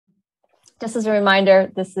Just as a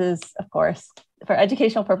reminder, this is, of course, for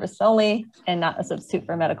educational purposes only and not a substitute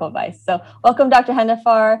for medical advice. So welcome, Dr.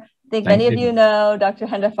 Hendifar. I think many of you know Dr.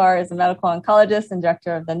 Hendifar is a medical oncologist and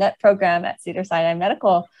director of the PNET program at Cedars-Sinai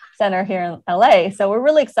Medical Center here in LA. So we're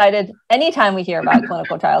really excited anytime we hear about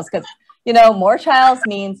clinical trials because, you know, more trials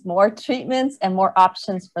means more treatments and more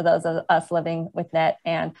options for those of us living with NET.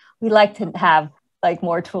 And we like to have like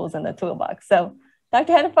more tools in the toolbox. So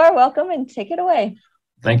Dr. Hendifar, welcome and take it away.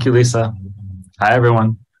 Thank you, Lisa. Hi,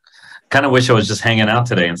 everyone. Kind of wish I was just hanging out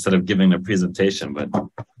today instead of giving a presentation, but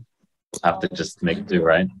I have to just make do,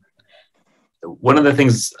 right? One of the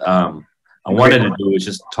things I wanted to do was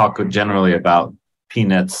just talk generally about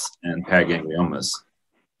PNETs and paragangliomas,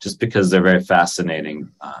 just because they're very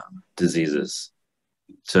fascinating diseases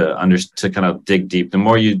to kind of dig deep. The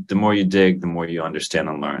more you dig, the more you understand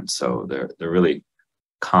and learn. So they're really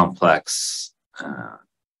complex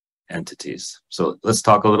entities. So let's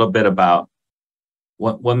talk a little bit about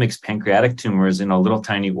what makes pancreatic tumors, a little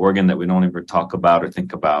tiny organ that we don't ever talk about or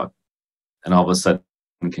think about, and all of a sudden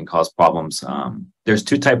can cause problems. There's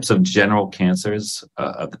two types of general cancers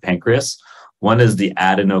of the pancreas. One is the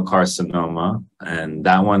adenocarcinoma, and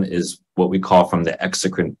that one is what we call from the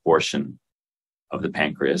exocrine portion of the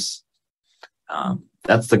pancreas.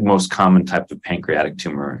 That's the most common type of pancreatic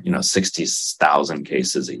tumor, 60,000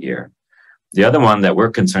 cases a year. The other one that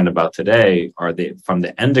we're concerned about today are from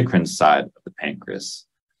the endocrine side of the pancreas.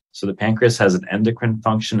 So the pancreas has an endocrine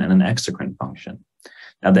function and an exocrine function.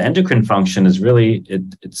 Now, the endocrine function is really, it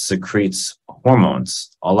secretes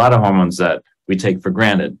hormones, a lot of hormones that we take for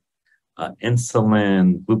granted,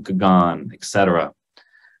 insulin, glucagon, etc.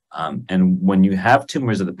 And when you have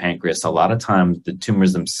tumors of the pancreas, a lot of times the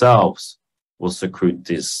tumors themselves will secrete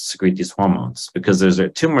these hormones because there's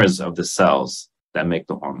tumors of the cells that make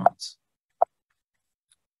the hormones.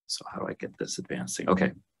 So how do I get this advancing?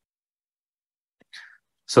 Okay.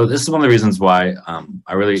 So this is one of the reasons why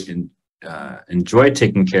I really enjoy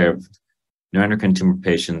taking care of neuroendocrine tumor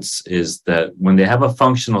patients is that when they have a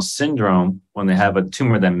functional syndrome, when they have a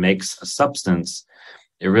tumor that makes a substance,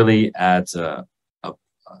 it really adds a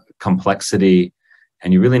complexity,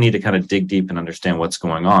 and you really need to kind of dig deep and understand what's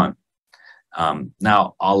going on.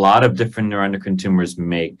 Now, a lot of different neuroendocrine tumors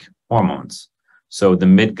make hormones. So the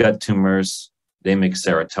midgut tumors, they make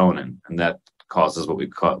serotonin, and that causes what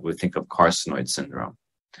we think of carcinoid syndrome.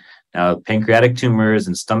 Now, pancreatic tumors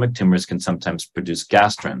and stomach tumors can sometimes produce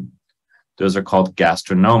gastrin. Those are called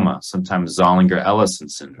gastrinoma, sometimes Zollinger-Ellison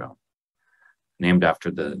syndrome, named after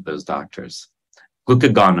those doctors.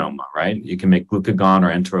 Glucagonoma, right? You can make glucagon or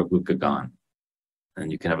enteroglucagon,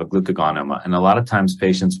 and you can have a glucagonoma. And a lot of times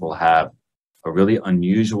patients will have a really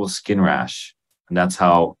unusual skin rash, and that's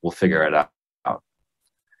how we'll figure it out.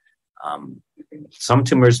 Some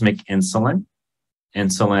tumors make insulin.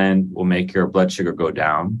 Insulin will make your blood sugar go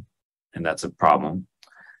down, and that's a problem.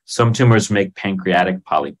 Some tumors make pancreatic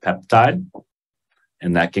polypeptide,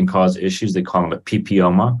 and that can cause issues. They call them a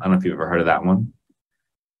PPGL. I don't know if you've ever heard of that one.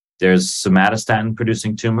 There's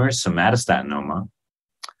somatostatin-producing tumors, somatostatinoma,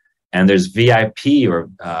 and there's VIP or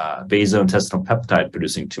vasointestinal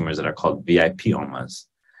peptide-producing tumors that are called VIPomas.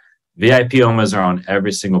 VIPomas are on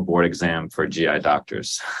every single board exam for GI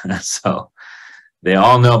doctors. So they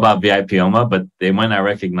all know about VIPoma, but they might not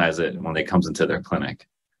recognize it when it comes into their clinic.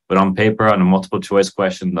 But on paper, on a multiple choice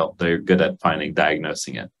question, they're good at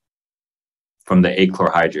diagnosing it from the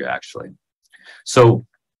achlorhydria, actually. So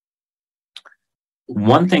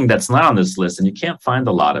one thing that's not on this list, and you can't find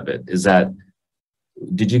a lot of it, is that,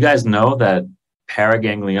 did you guys know that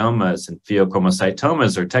paragangliomas and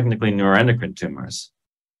pheochromocytomas are technically neuroendocrine tumors?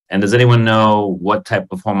 And does anyone know what type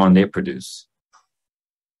of hormone they produce?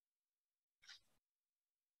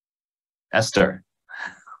 Esther.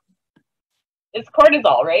 It's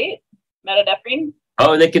cortisol, right? Metadephrine?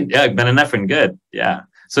 Oh, they can, yeah, metadephrine, good, yeah.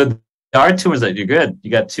 So there are tumors that you're good.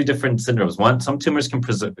 You got two different syndromes. Some tumors can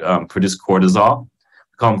produce cortisol.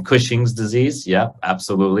 We call them Cushing's disease, yeah,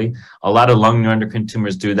 absolutely. A lot of lung neuroendocrine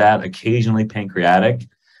tumors do that, occasionally pancreatic.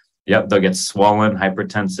 Yep, they'll get swollen,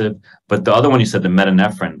 hypertensive. But the other one you said, the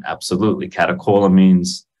metadephrine, absolutely.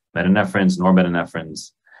 Catecholamines, metadephrines,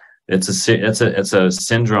 norepinephrines. It's a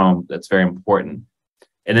syndrome that's very important.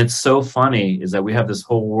 And it's so funny is that we have this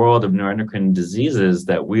whole world of neuroendocrine diseases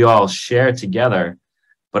that we all share together.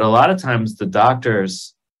 But a lot of times the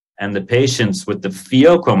doctors and the patients with the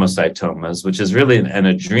pheochromocytomas, which is really an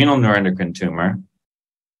adrenal neuroendocrine tumor,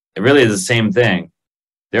 it really is the same thing.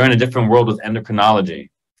 They're in a different world with endocrinology.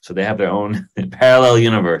 So they have their own parallel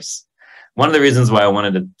universe. One of the reasons why I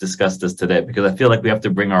wanted to discuss this today, because I feel like we have to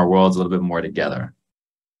bring our worlds a little bit more together.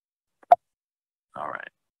 All right.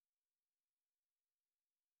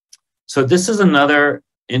 So this is another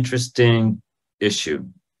interesting issue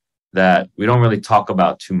that we don't really talk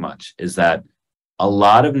about too much, is that a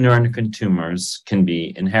lot of neuroendocrine tumors can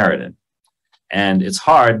be inherited. And it's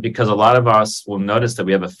hard because a lot of us will notice that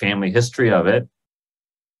we have a family history of it,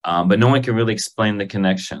 but no one can really explain the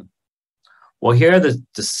connection. Well, here are the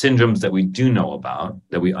syndromes that we do know about,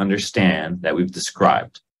 that we understand, that we've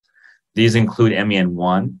described. These include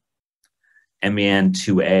MEN1,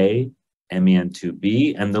 MEN2A,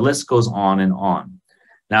 MEN2B, and the list goes on and on.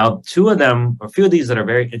 Now, a few of these that are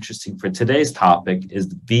very interesting for today's topic is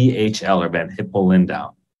the VHL, or Van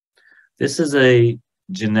Hippel-Lindau. This is a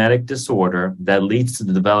genetic disorder that leads to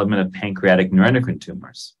the development of pancreatic neuroendocrine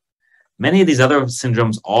tumors. Many of these other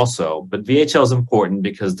syndromes also, but VHL is important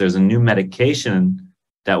because there's a new medication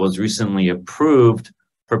that was recently approved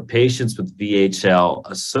for patients with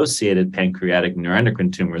VHL-associated pancreatic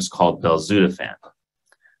neuroendocrine tumors called Belzutifan.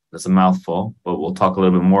 That's a mouthful, but we'll talk a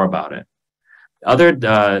little bit more about it. Other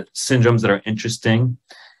syndromes that are interesting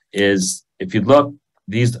is, if you look,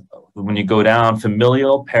 these, when you go down,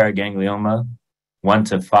 familial paraganglioma 1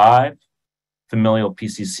 to 5, familial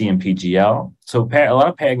PCC and PGL. So a lot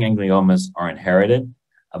of paragangliomas are inherited,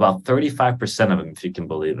 about 35% of them, if you can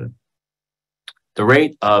believe it. The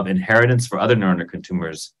rate of inheritance for other neuroendocrine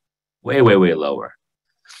tumors, way, way, way lower.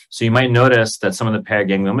 So you might notice that some of the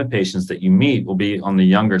paraganglioma patients that you meet will be on the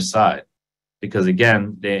younger side, because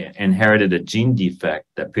again, they inherited a gene defect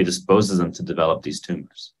that predisposes them to develop these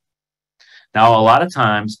tumors. Now, a lot of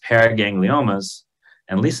times paragangliomas,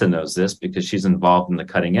 and Lisa knows this because she's involved in the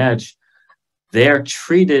cutting edge, they're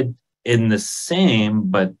treated in the same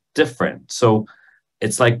but different. So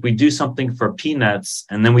it's like we do something for PNETs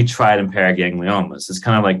and then we try it in paragangliomas. It's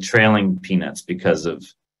kind of like trailing PNETs because of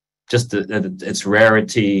just its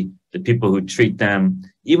rarity, the people who treat them,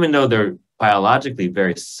 even though they're biologically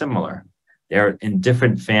very similar, they're in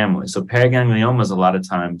different families. So paragangliomas a lot of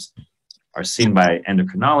times are seen by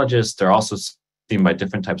endocrinologists. They're also seen by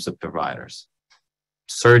different types of providers,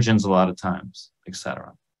 surgeons a lot of times,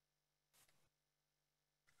 etc.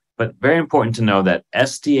 But very important to know that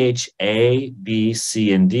SDH A, B,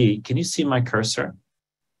 C, and D, can you see my cursor?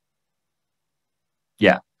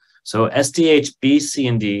 Yeah. So SDH, B, C,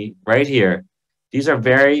 and D right here, these are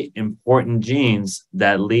very important genes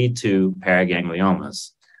that lead to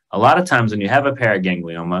paragangliomas. A lot of times when you have a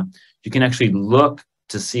paraganglioma, you can actually look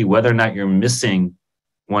to see whether or not you're missing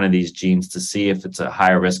one of these genes to see if it's a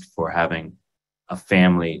higher risk for having a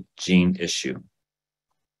family gene issue.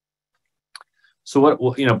 So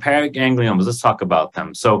paragangliomas, let's talk about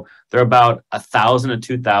them. So there are about 1,000 to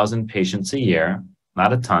 2,000 patients a year,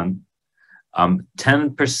 not a ton.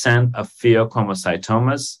 10% of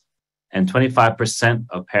pheochromocytomas and 25%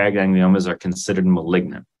 of paragangliomas are considered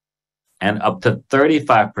malignant, and up to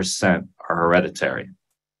 35% are hereditary.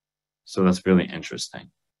 So that's really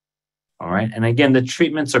interesting. All right. And again, the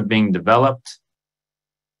treatments are being developed.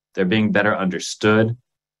 They're being better understood.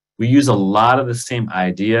 We use a lot of the same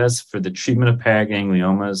ideas for the treatment of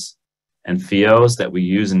paragangliomas and pheos that we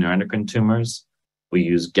use in neuroendocrine tumors. We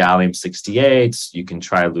use gallium-68. You can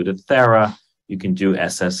try Lutathera. You can do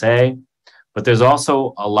SSA. But there's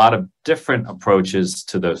also a lot of different approaches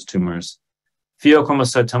to those tumors.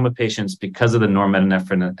 Pheochromocytoma patients, because of the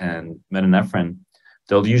norepinephrine and epinephrine,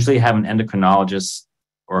 they'll usually have an endocrinologist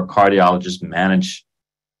or a cardiologist manage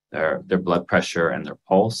their blood pressure and their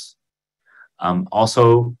pulse.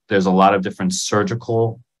 Also, there's a lot of different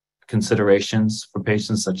surgical considerations for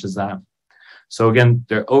patients such as that. So again,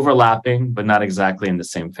 they're overlapping, but not exactly in the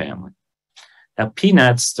same family. Now,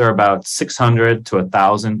 PNETs, there are about 600 to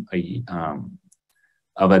 1,000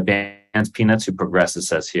 of advanced PNETs who progress, it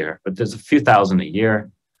says here, but there's a few thousand a year.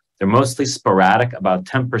 They're mostly sporadic, about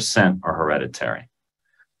 10% are hereditary.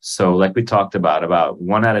 So like we talked about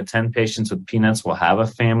 1 out of 10 patients with PNETs will have a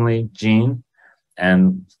family gene,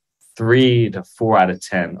 and 3 to 4 out of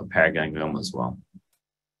 10 of paraganglioma as well.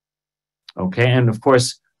 Okay, and of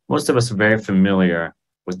course, most of us are very familiar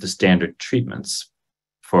with the standard treatments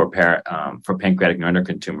for pancreatic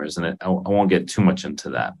neuroendocrine tumors, and I won't get too much into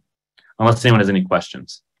that, unless anyone has any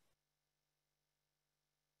questions.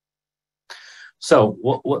 So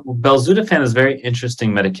Belzutifan is a very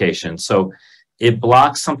interesting medication. So it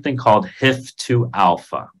blocks something called HIF2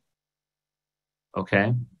 alpha.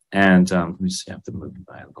 Okay, and let me see, I have to move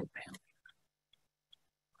by a little panel.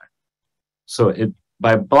 So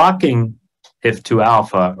by blocking HIF2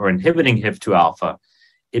 alpha or inhibiting HIF2 alpha,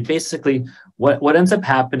 it basically, what ends up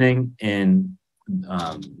happening in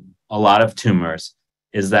a lot of tumors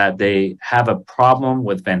is that they have a problem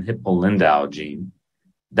with Van Hippel-Lindau gene.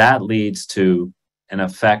 That leads to an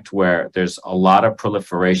effect where there's a lot of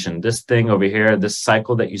proliferation. This thing over here, this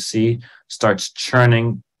cycle that you see, starts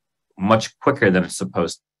churning much quicker than it's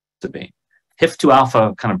supposed to be. HIF2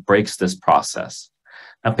 alpha kind of breaks this process.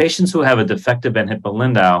 Now, patients who have a defective Hippel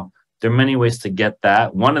Lindau, there are many ways to get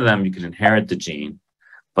that. One of them, you can inherit the gene,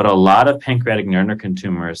 but a lot of pancreatic neuroendocrine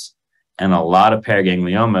tumors and a lot of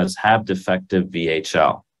paragangliomas have defective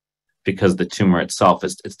VHL because the tumor itself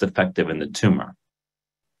is defective in the tumor.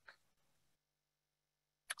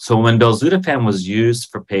 So when belzutifan was used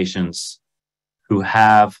for patients who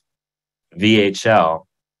have VHL,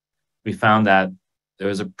 we found that there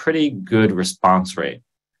was a pretty good response rate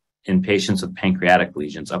in patients with pancreatic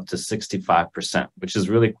lesions, up to 65%, which is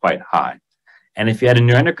really quite high. And if you had a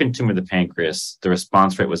neuroendocrine tumor of the pancreas, the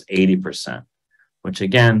response rate was 80%, which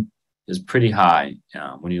again is pretty high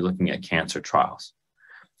when you're looking at cancer trials.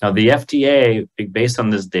 Now, the FDA, based on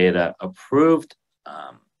this data, approved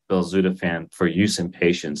belzutifan for use in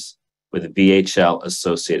patients with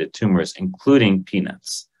VHL-associated tumors, including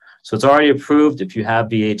PNETs. So it's already approved if you have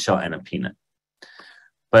VHL and a PNET.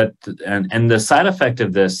 But and the side effect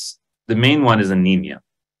of this, the main one is anemia,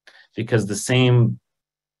 because the same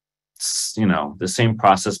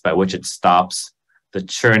process by which it stops the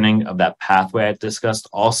churning of that pathway I discussed.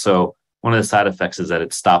 Also, one of the side effects is that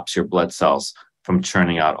it stops your blood cells from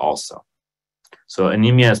churning out also. So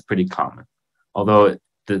anemia is pretty common, although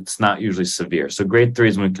it's not usually severe. So grade 3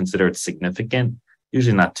 is when we consider it significant,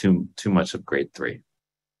 usually not too much of grade 3.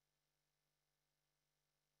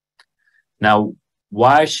 Now,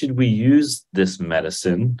 why should we use this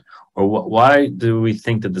medicine, or why do we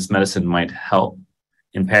think that this medicine might help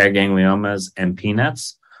in paragangliomas and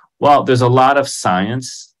PNETs? Well, there's a lot of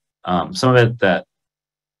science, some of it that,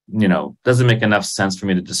 doesn't make enough sense for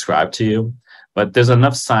me to describe to you, but there's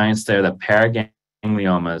enough science there that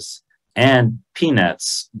paragangliomas and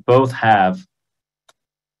PNETs both have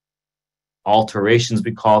alterations,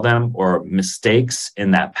 we call them, or mistakes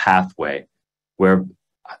in that pathway where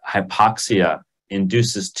hypoxia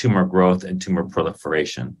induces tumor growth and tumor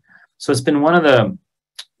proliferation. So it's been one of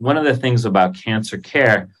the things about cancer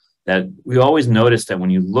care that we always notice that when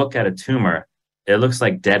you look at a tumor, it looks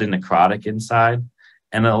like dead and necrotic inside.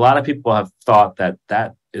 And a lot of people have thought that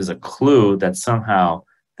that is a clue that somehow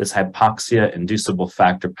this hypoxia inducible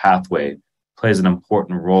factor pathway plays an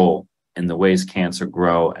important role in the ways cancer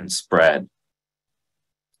grow and spread.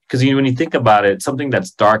 Because when you think about it, something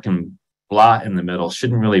that's dark and blah in the middle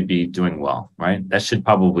shouldn't really be doing well, right? That should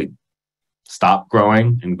probably stop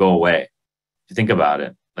growing and go away. If you think about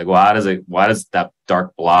it, like, why does that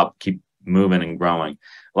dark blob keep moving and growing?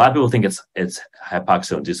 A lot of people think it's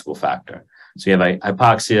hypoxia inducible factor. So you have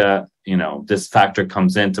hypoxia, this factor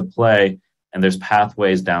comes into play, and there's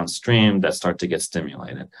pathways downstream that start to get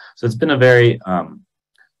stimulated. So it's been a very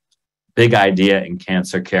big idea in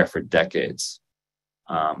cancer care for decades.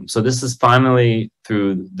 So this is finally,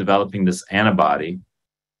 through developing this antibody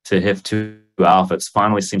to HIF2 alpha, it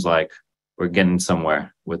finally seems like we're getting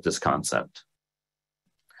somewhere with this concept.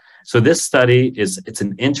 So this study it's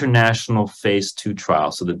an international phase 2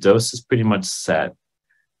 trial. So the dose is pretty much set.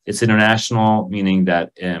 It's international, meaning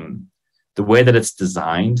that the way that it's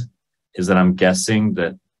designed is that I'm guessing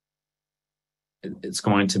that it's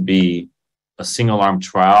going to be a single-arm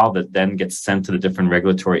trial that then gets sent to the different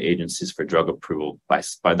regulatory agencies for drug approval, by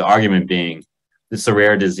the argument being this is a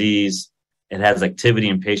rare disease. It has activity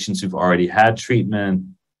in patients who've already had treatment.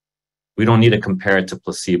 We don't need to compare it to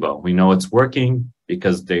placebo. We know it's working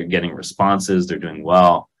because they're getting responses, they're doing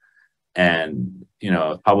well, and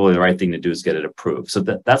probably the right thing to do is get it approved. So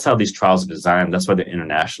that's how these trials are designed. That's why they're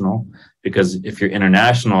international, because if you're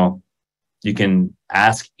international, you can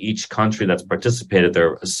ask each country that's participated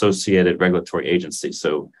their associated regulatory agency.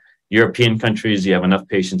 So European countries, you have enough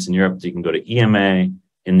patients in Europe, you can go to EMA.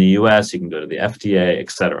 In the US, you can go to the FDA,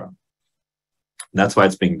 etc. That's why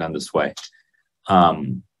it's being done this way.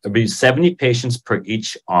 There'll be 70 patients per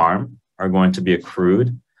each arm are going to be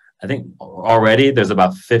accrued. I think already there's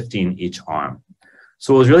about 50 in each arm.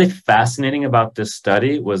 So what was really fascinating about this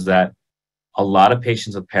study was that a lot of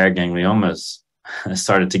patients with paragangliomas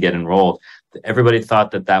started to get enrolled. Everybody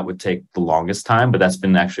thought that would take the longest time, but that's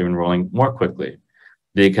been actually enrolling more quickly,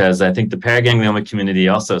 because I think the paraganglioma community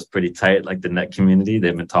also is pretty tight, like the NET community.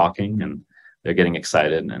 They've been talking and they're getting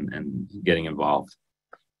excited and getting involved.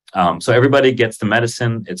 So everybody gets the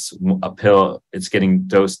medicine. It's a pill. It's getting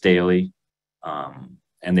dosed daily.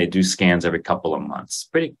 And they do scans every couple of months.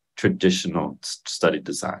 Pretty traditional study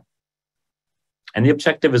design. And the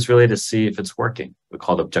objective is really to see if it's working. We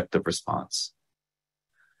call it objective response.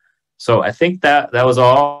 So I think that was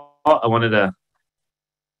all I wanted to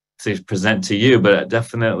to present to you, but I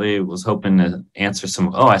definitely was hoping to answer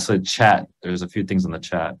some. Oh, I saw the chat. There's a few things in the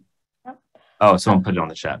chat. Yep. Oh, someone put it on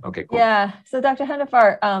the chat. Okay, cool. Yeah. So Dr.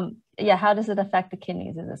 Hendifar, yeah, how does it affect the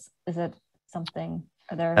kidneys? Is it something?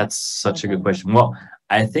 That's such a good question. Well,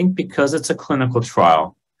 I think because it's a clinical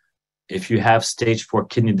trial, if you have stage 4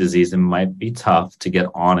 kidney disease, it might be tough to get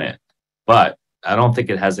on it, but I don't think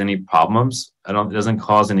it has any problems. It doesn't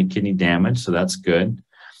cause any kidney damage, so that's good.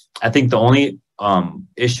 I think the only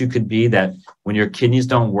issue could be that when your kidneys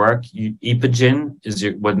don't work, epigen is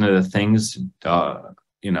one of the things, kind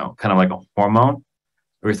of like a hormone,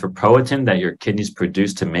 erythropoietin, that your kidneys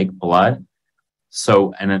produce to make blood.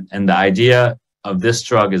 So, and the idea of this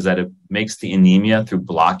drug is that it makes the anemia through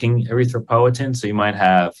blocking erythropoietin. So you might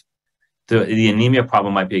have the anemia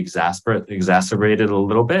problem might be exacerbated a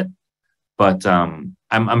little bit, but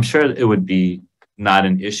I'm sure it would be not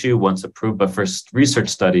an issue once approved. But for research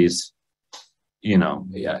studies,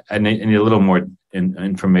 I need a little more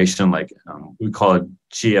information, like we call it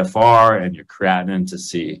GFR and your creatinine to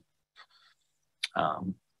see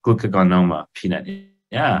glucagonoma, PNET.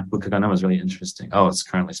 Yeah, glucagonoma is really interesting. Oh, it's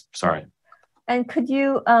currently, sorry. And could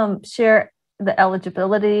you share the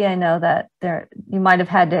eligibility? I know that you might have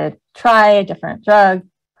had to try a different drug.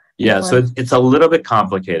 Yeah, so it's a little bit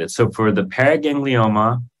complicated. So for the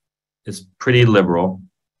paraganglioma, it's pretty liberal.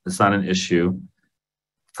 It's not an issue.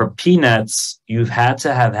 For PNETs, you've had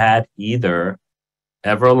to have had either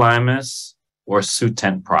everolimus or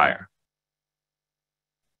sunitinib prior.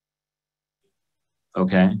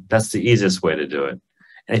 Okay, that's the easiest way to do it.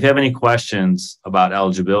 And if you have any questions about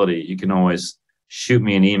eligibility, you can always shoot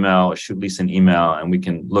me an email or shoot Lisa an email, and we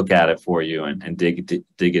can look at it for you and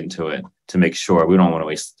dig into it to make sure. We don't want to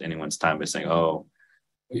waste anyone's time by saying, oh,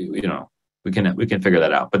 we can figure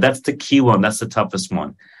that out. But that's the key one. That's the toughest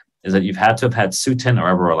one, is that you've had to have had sunitinib or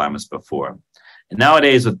everolimus before. And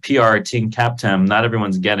nowadays with PRRT and CAPTEM, not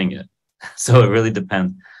everyone's getting it. So it really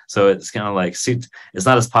depends. So it's kind of like, it's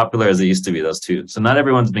not as popular as it used to be, those two. So not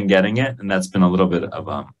everyone's been getting it, and that's been a little bit of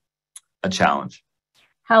a challenge.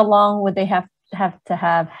 How long would they have to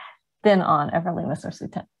have been on everolimus or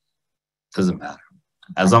sunitinib? Doesn't matter.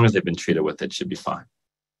 As long as they've been treated with it, should be fine.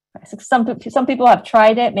 So some people have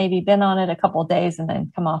tried it, maybe been on it a couple of days and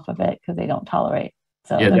then come off of it because they don't tolerate.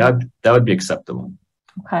 So yeah, that would be acceptable.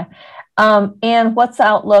 Okay. And what's the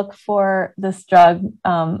outlook for this drug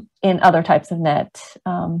in other types of NET?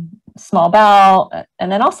 Small bowel,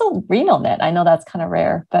 and then also renal NET. I know that's kind of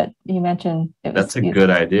rare, but you mentioned that's a good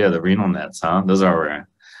idea. The renal NETs, huh? Those are rare.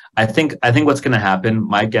 I think what's going to happen,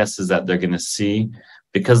 my guess is that they're going to see,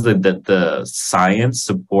 because the science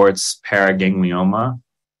supports paraganglioma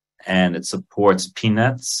and it supports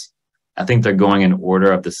PNETs. I think they're going in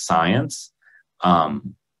order of the science.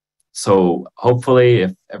 So hopefully,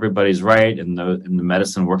 if everybody's right and the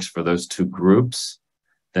medicine works for those two groups,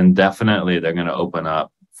 then definitely they're going to open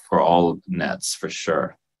up for all NETs for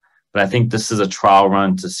sure. But I think this is a trial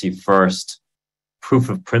run to see first proof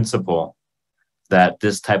of principle that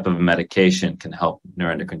this type of medication can help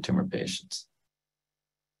neuroendocrine tumor patients.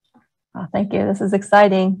 Oh, thank you. This is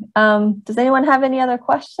exciting. Does anyone have any other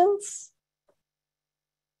questions?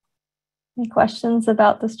 Any questions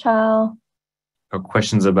about this trial? Or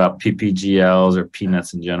questions about PPGLs or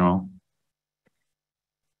PNETs in general?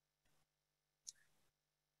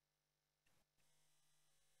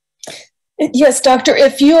 Yes, doctor,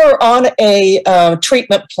 if you're on a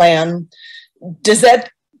treatment plan, does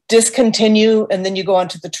that discontinue and then you go on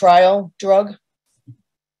to the trial drug?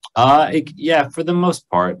 Yeah, for the most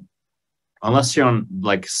part, unless you're on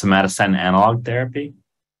like somatostatin analog therapy,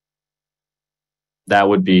 that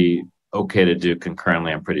would be okay to do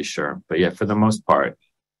concurrently, I'm pretty sure. But yeah, for the most part.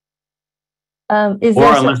 Or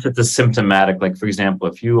unless it's a symptomatic, like for example,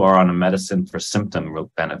 if you are on a medicine for symptom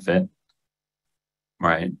benefit,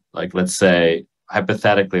 right? Like let's say,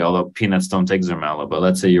 hypothetically, although PNETs don't take Zermello, but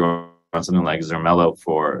let's say you're on something like Zermello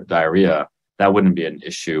for diarrhea, that wouldn't be an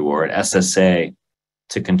issue. Or an SSA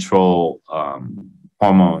to control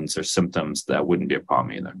hormones or symptoms, that wouldn't be a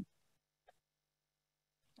problem either.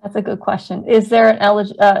 That's a good question. Is there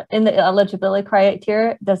an in the eligibility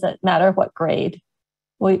criteria, does it matter what grade?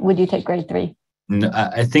 Would you take grade 3? No,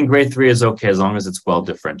 I think grade 3 is okay as long as it's well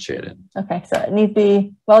differentiated. Okay, so it needs to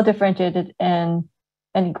be well differentiated in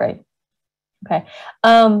any grade. Okay.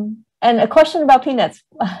 And a question about PNETs.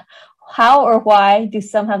 How or why do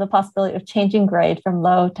some have the possibility of changing grade from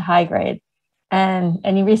low to high grade? And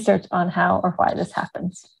any research on how or why this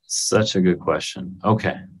happens? Such a good question.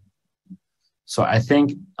 Okay. So I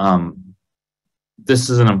think this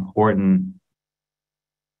is an important,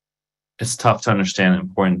 it's tough to understand,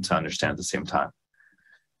 important to understand at the same time.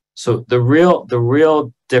 So the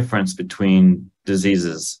real difference between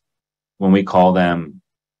diseases when we call them,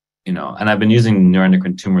 and I've been using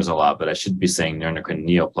neuroendocrine tumors a lot, but I should be saying neuroendocrine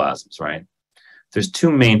neoplasms, right? There's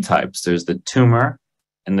two main types. There's the tumor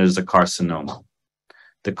and there's the carcinoma.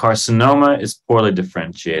 The carcinoma is poorly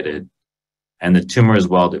differentiated and the tumor is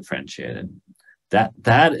well differentiated.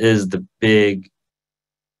 That is the big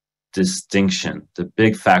distinction, the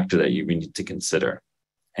big factor that you need to consider.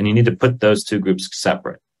 And you need to put those two groups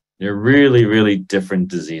separate. They're really, really different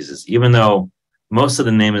diseases, even though most of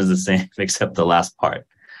the name is the same except the last part.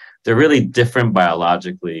 They're really different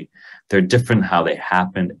biologically. They're different how they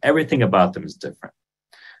happen. Everything about them is different.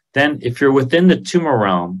 Then if you're within the tumor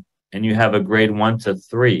realm and you have a grade 1 to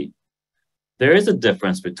 3, there is a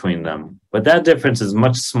difference between them, but that difference is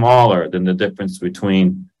much smaller than the difference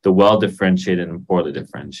between the well-differentiated and poorly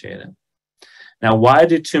differentiated. Now, why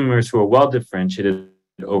do tumors who are well-differentiated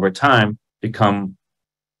over time become,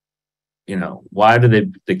 why do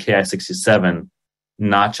the Ki-67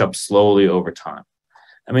 notch up slowly over time?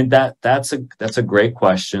 I mean, that's a great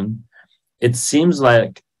question. It seems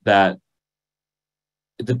like that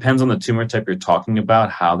it depends on the tumor type you're talking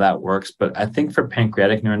about, how that works. But I think for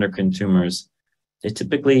pancreatic neuroendocrine tumors, they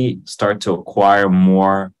typically start to acquire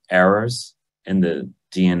more errors in the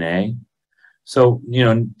DNA. So,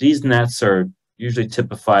 these NETs are usually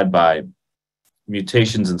typified by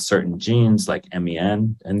mutations in certain genes like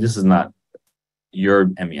MEN, and this is not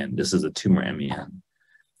your MEN, this is a tumor MEN.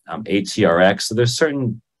 ATRX, so there's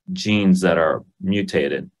certain genes that are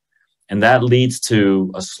mutated, and that leads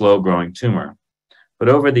to a slow-growing tumor. But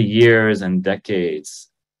over the years and decades,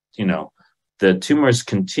 the tumors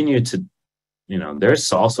continue to, they're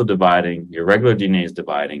also dividing, your regular DNA is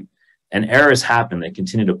dividing, and errors happen, they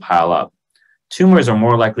continue to pile up. Tumors are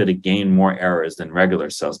more likely to gain more errors than regular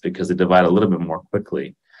cells because they divide a little bit more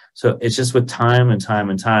quickly. So it's just with time and time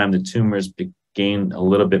and time, the tumors gain a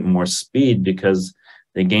little bit more speed because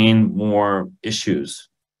they gain more issues,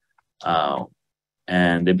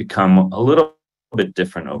 and they become a little bit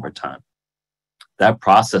different over time. That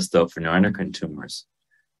process, though, for neuroendocrine tumors,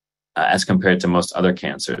 as compared to most other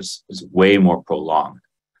cancers, is way more prolonged.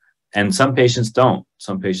 And some patients don't.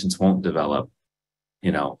 Some patients won't develop,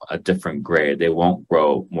 a different grade. They won't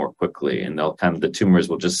grow more quickly, and the tumors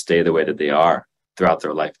will just stay the way that they are throughout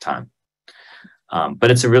their lifetime.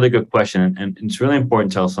 But it's a really good question, and it's really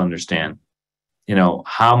important to also understand,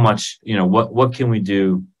 how much, what can we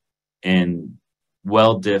do in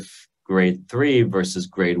well-diff grade 3 versus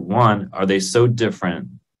grade 1? Are they so different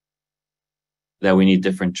that we need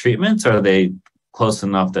different treatments, or are they close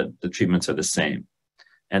enough that the treatments are the same?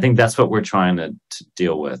 And I think that's what we're trying to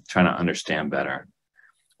deal with, trying to understand better.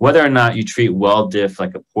 Whether or not you treat well-diff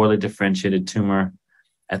like a poorly differentiated tumor,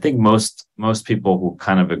 I think most people will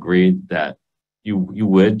kind of agree that you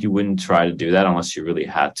wouldn't try to do that unless you really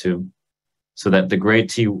had to. So that the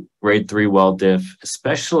grade 3 well-diff,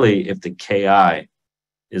 especially if the Ki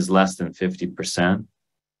is less than 50%,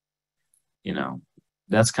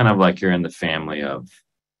 that's kind of like you're in the family of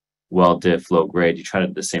well-diff, low grade. You try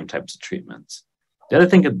the same types of treatments. The other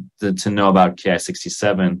thing to know about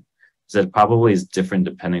Ki-67 is that it probably is different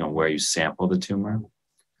depending on where you sample the tumor.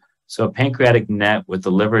 So a pancreatic NET with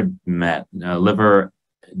a liver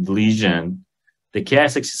lesion, the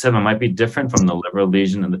Ki-67 might be different from the liver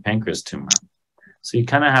lesion and the pancreas tumor. So you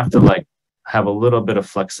kind of have to have a little bit of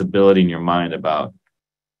flexibility in your mind about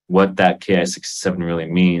what that Ki-67 really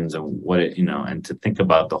means and what it, and to think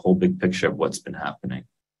about the whole big picture of what's been happening.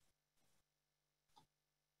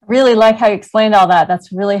 Really like how you explained all that.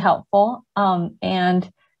 That's really helpful.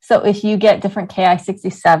 And so if you get different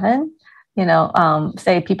Ki-67,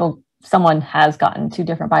 say someone has gotten 2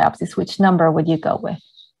 different biopsies, which number would you go with?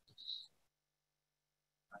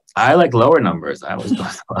 I like lower numbers. I always go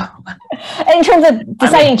low. In terms of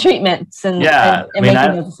deciding treatments and making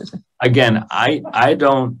those decisions. Again, I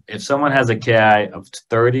don't, if someone has a Ki of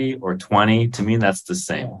 30 or 20, to me, that's the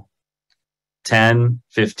same. 10,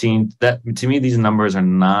 15, to me, these numbers are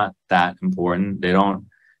not that important. They don't,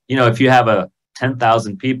 if you have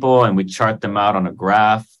 10,000 people and we chart them out on a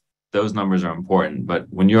graph, those numbers are important. But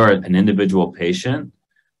when you're an individual patient,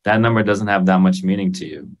 that number doesn't have that much meaning to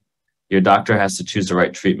you. Your doctor has to choose the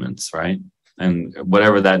right treatments, right? And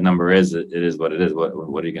whatever that number is, it is what it is.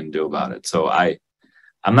 What are you going to do about it? So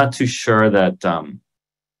I'm not too sure that,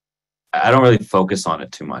 I don't really focus on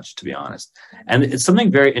it too much, to be honest. And it's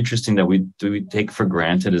something very interesting that we take for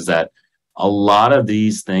granted is that a lot of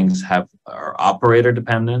these things are operator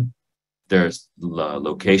dependent. There's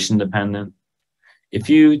location dependent. If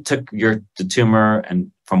you took the tumor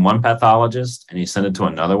and from one pathologist and you send it to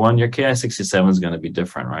another one, your Ki-67 is going to be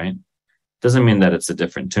different, right? Doesn't mean that it's a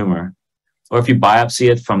different tumor. Or if you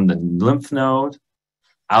biopsy it from the lymph node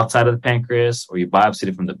outside of the pancreas, or you biopsied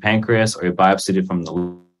it from the pancreas, or you biopsied it from the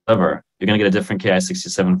liver, you're going to get a different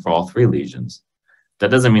Ki-67 for all 3 lesions.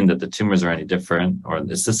 That doesn't mean that the tumors are any different, or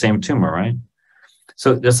it's the same tumor, right?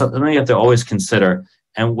 So there's something you have to always consider.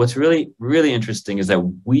 And what's really, really interesting is that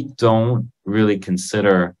we don't really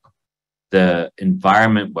consider the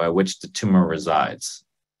environment by which the tumor resides.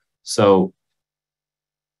 So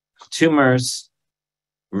tumors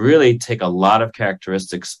really take a lot of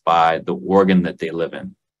characteristics by the organ that they live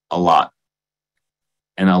in, a lot.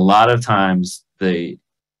 And a lot of times the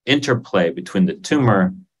interplay between the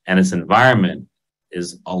tumor and its environment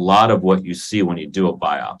is a lot of what you see when you do a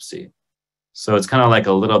biopsy. So it's kind of like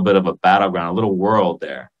a little bit of a battleground, a little world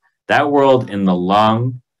there. That world in the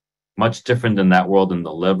lung, much different than that world in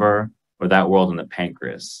the liver or that world in the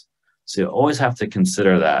pancreas. So you always have to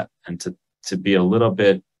consider that, and to be a little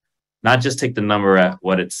bit, not just take the number at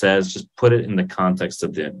what it says, just put it in the context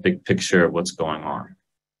of the big picture of what's going on.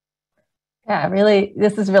 Yeah, really,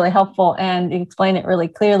 this is really helpful, and you explain it really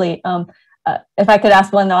clearly. If I could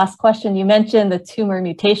ask one last question, you mentioned the tumor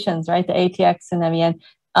mutations, right? The ATX and MEN.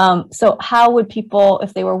 So how would people,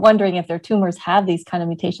 if they were wondering if their tumors have these kind of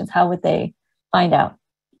mutations, how would they find out?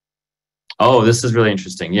 Oh, this is really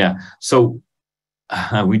interesting. Yeah. So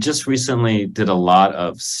we just recently did a lot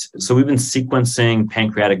of, so we've been sequencing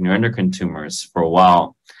pancreatic neuroendocrine tumors for a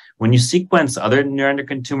while. When you sequence other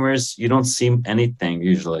neuroendocrine tumors, you don't see anything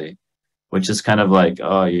usually, which is kind of like,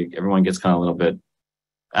 oh, everyone gets kind of a little bit,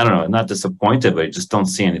 I don't know, not disappointed, but you just don't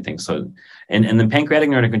see anything. So, and the pancreatic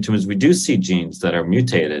neuroendocrine tumors, we do see genes that are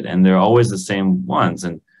mutated, and they're always the same ones.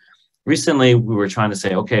 And recently we were trying to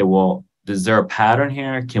say, okay, well, is there a pattern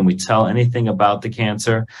here? Can we tell anything about the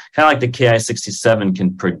cancer? Kind of like the Ki-67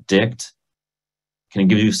 can predict, can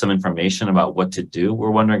give you some information about what to do.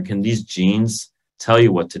 We're wondering, can these genes tell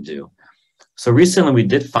you what to do? So recently we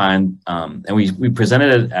did find, and we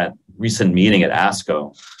presented it at recent meeting at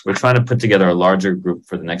ASCO. We're trying to put together a larger group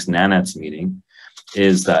for the next NANETS meeting,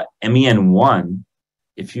 is that MEN1,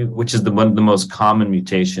 which is the most common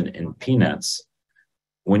mutation in PNETs.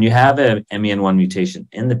 When you have a MEN1 mutation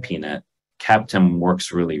in the PNET, CAPTEM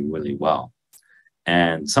works really, really well.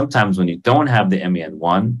 And sometimes when you don't have the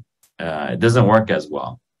MEN1, it doesn't work as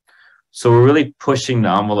well. So we're really pushing the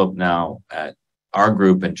envelope now at our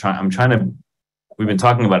group, and we've been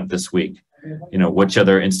talking about it this week, which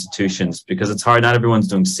other institutions, because it's hard, not everyone's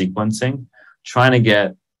doing sequencing, trying to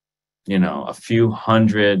get, a few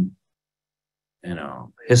hundred,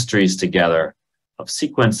 histories together of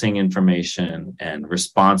sequencing information and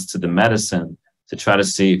response to the medicine to try to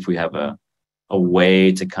see if we have a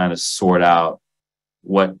way to kind of sort out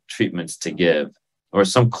what treatments to give, or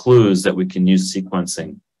some clues that we can use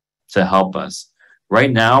sequencing to help us. Right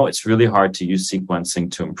now, it's really hard to use sequencing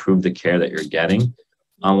to improve the care that you're getting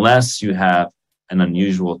unless you have an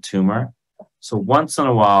unusual tumor. So once in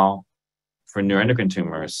a while, for neuroendocrine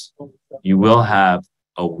tumors, you will have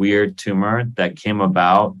a weird tumor that came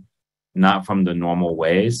about not from the normal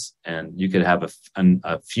ways, and you could have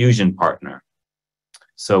a fusion partner.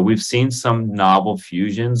 So we've seen some novel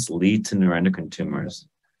fusions lead to neuroendocrine tumors.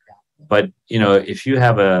 But, if you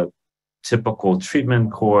have a typical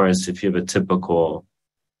treatment course, if you have a typical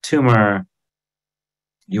tumor,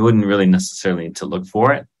 you wouldn't really necessarily need to look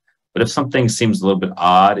for it. But if something seems a little bit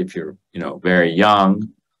odd, if you're, very young,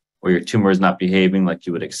 or your tumor is not behaving like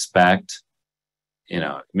you would expect,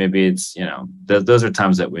 maybe it's, those are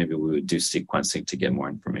times that maybe we would do sequencing to get more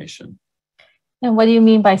information. And what do you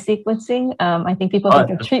mean by sequencing? I think people think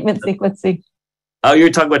of treatment sequencing. Oh,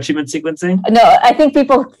 you're talking about treatment sequencing? No, I think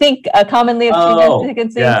people think commonly of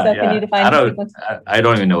treatment sequencing. Yeah, so can you define sequencing? I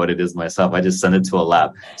don't even know what it is myself. I just send it to a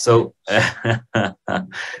lab. So,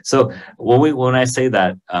 so when I say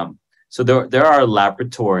that, so there are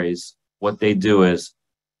laboratories. What they do is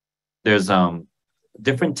there's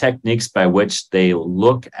different techniques by which they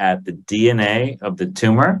look at the DNA of the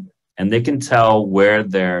tumor, and they can tell where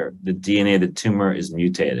the DNA of the tumor is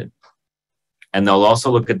mutated. And they'll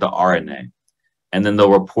also look at the RNA, and then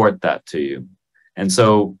they'll report that to you. And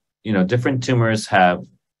so, different tumors have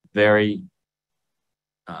very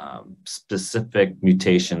specific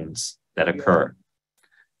mutations that occur.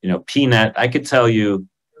 PNET, I could tell you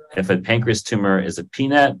if a pancreas tumor is a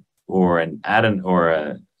PNET or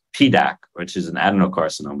a PDAC, which is an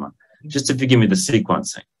adenocarcinoma, just if you give me the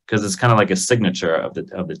sequencing, because it's kind of like a signature of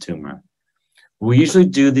the tumor. We usually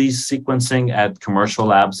do these sequencing at commercial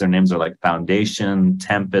labs. Their names are like Foundation,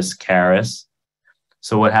 Tempus, Caris.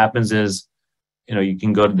 So what happens is, you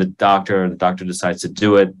can go to the doctor decides to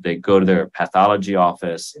do it. They go to their pathology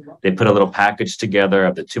office. They put a little package together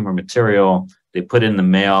of the tumor material. They put it in the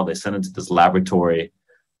mail. They send it to this laboratory,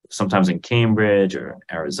 sometimes in Cambridge or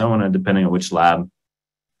Arizona, depending on which lab.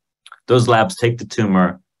 Those labs take the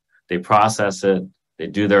tumor, they process it, they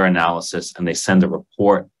do their analysis, and they send a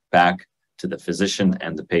report back to the physician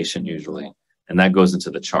and the patient usually. And that goes into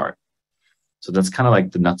the chart. So that's kind of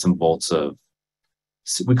like the nuts and bolts of,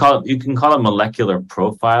 you can call it molecular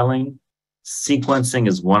profiling. Sequencing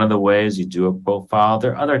is one of the ways you do a profile.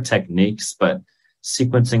 There are other techniques, but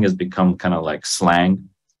sequencing has become kind of like slang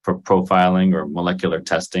for profiling or molecular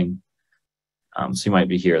testing. So you might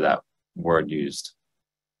hear that word used.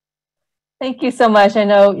 Thank you so much. I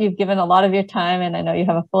know you've given a lot of your time, and I know you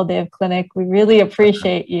have a full day of clinic. We really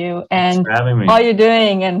appreciate you and all you're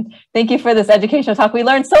doing. And thank you for this educational talk. We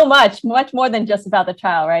learned so much more than just about the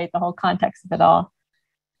trial, right? The whole context of it all.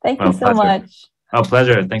 Thank you so much. Oh,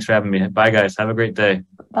 pleasure. Thanks for having me. Bye, guys. Have a great day.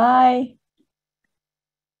 Bye.